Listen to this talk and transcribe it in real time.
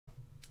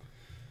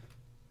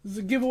This is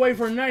a giveaway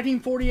for a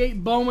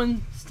 1948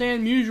 Bowman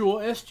Stan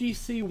Musial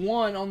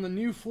SGC1 on the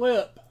new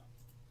flip.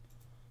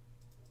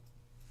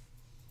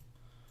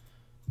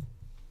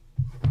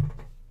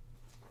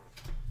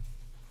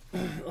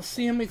 Let's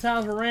see how many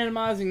times we're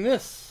randomizing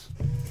this.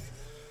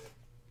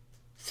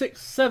 6,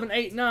 7,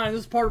 8, 9. This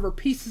is part of our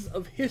Pieces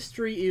of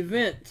History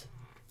event.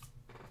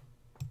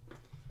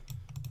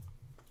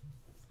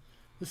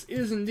 This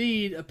is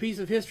indeed a piece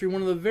of history.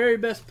 One of the very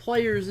best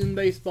players in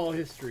baseball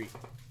history.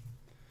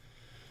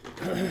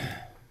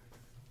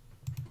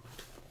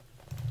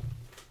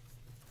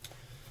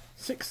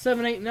 6,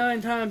 7, 8,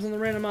 9 times on the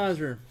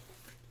randomizer.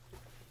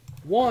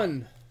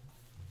 1,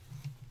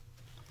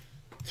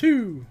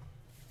 2,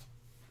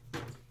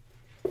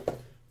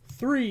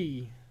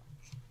 3,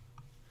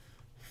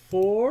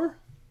 4,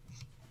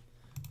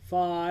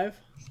 5,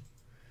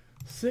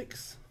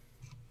 6,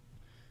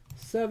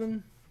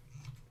 7,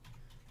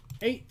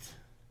 8,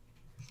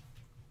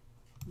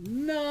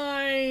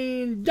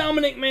 9.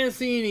 Dominic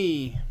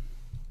Mancini.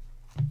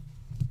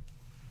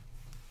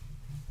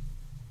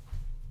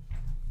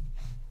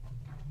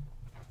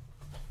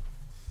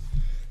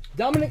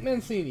 Dominic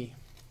Mancini.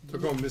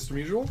 Took home Mr.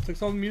 Musial. Took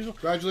home the Musial.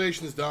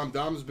 Congratulations, Dom.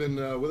 Dom's been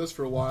with us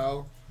for a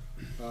while.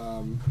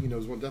 You know,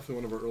 he's definitely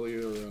one of our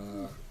earlier,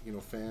 you know,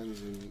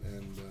 fans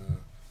and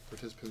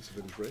participants of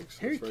Vintage Breaks.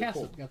 Harry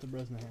Castle got the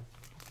Bresna hand.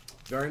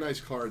 Very nice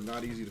card,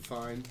 not easy to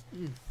find.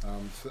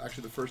 It's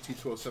actually the first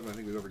T207 I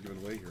think we've ever given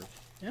away here.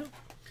 Yeah.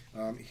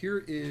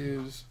 Here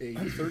is a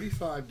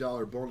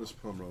 $35 bonus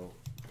promo,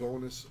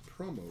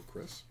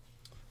 Chris.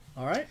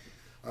 All right.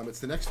 It's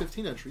the next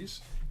 15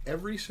 entries.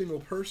 Every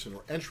single person,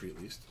 or entry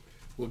at least,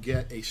 will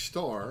get a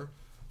star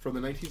from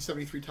the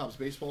 1973 Topps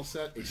Baseball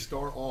set, a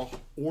star or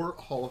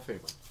Hall of Famer.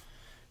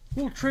 A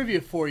little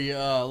trivia for you,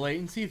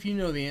 Leighton. See if you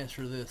know the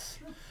answer to this.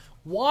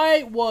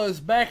 Why was,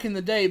 back in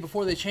the day,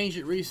 before they changed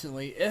it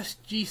recently,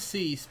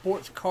 SGC,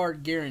 Sports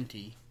Card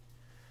Guarantee?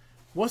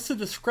 What's the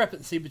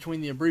discrepancy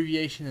between the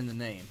abbreviation and the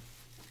name?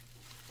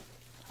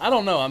 I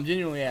don't know. I'm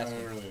genuinely asking.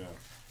 I don't really know.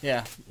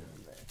 Yeah.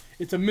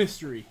 It's a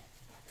mystery.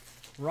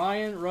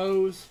 Ryan,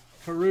 Rose,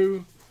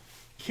 Carew,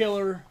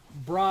 Killer,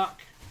 Brock.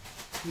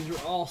 These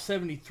are all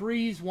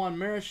 73s. Juan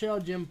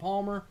Marichal, Jim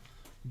Palmer,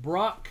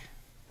 Brock,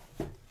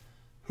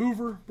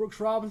 Hoover,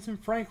 Brooks Robinson,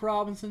 Frank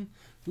Robinson,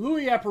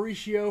 Louis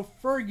Aparicio,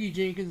 Fergie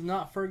Jenkins,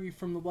 not Fergie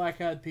from the Black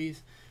Eyed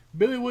Peas,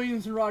 Billy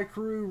Williams and Rod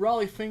Carew,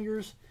 Raleigh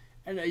Fingers,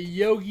 and a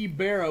Yogi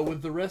Berra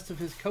with the rest of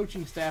his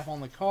coaching staff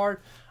on the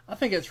card. I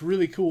think that's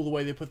really cool the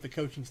way they put the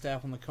coaching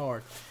staff on the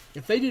card.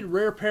 If they did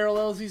rare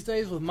parallels these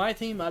days with my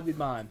team, I'd be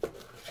buying.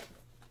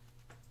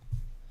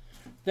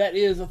 That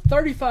is a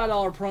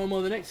 $35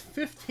 promo. The next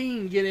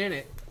 15 get in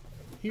it.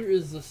 Here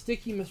is the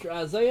sticky Mr.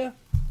 Isaiah.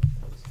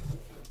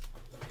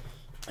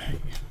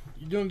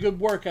 You're doing good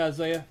work,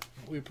 Isaiah.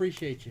 We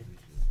appreciate you.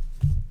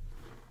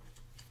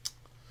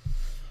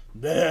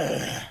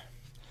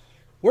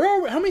 Where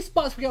are we? How many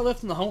spots we got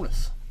left in the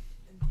Honus?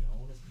 In the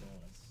Honus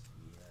bonus,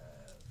 we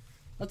have...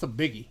 That's a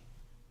biggie.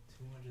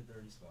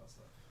 230 spots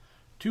left.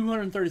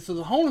 230. So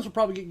the Honus will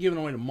probably get given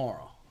away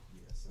tomorrow.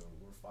 Yeah, so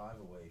we're 5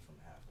 away from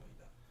halfway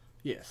done.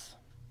 Yes.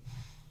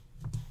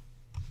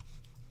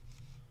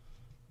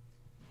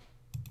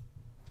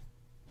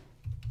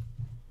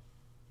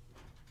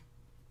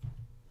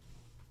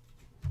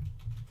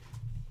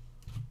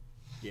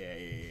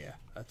 Yeah.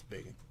 That's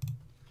big.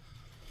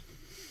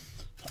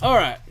 All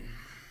right.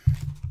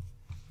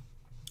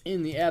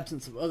 In the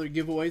absence of other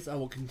giveaways, I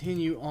will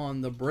continue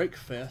on the Break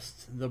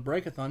Fest, the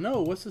Breakathon.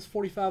 No, what's this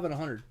 45 and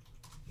 100?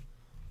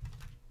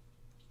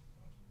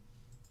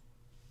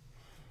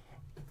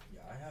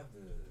 Yeah, I have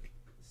the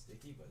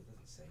sticky, but it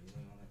doesn't say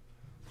anything on it.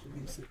 Should be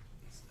Let's see.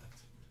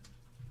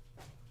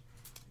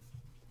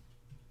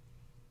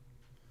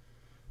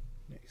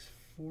 Next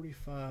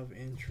 45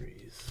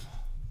 entries.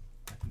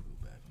 I can go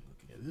back and look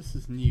at it. This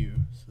is new,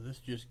 so this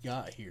just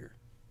got here.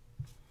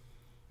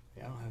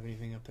 Yeah, I don't have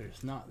anything up there.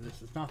 It's not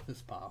this. It's not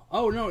this pile.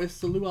 Oh no, it's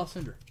the Lou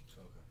Alcindor.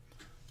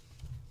 Okay.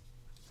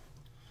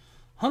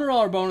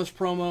 $100 bonus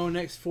promo.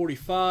 Next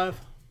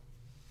 45.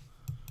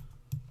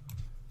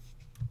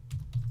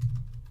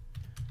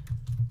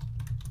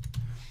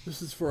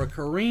 This is for a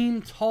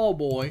Kareem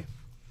Tallboy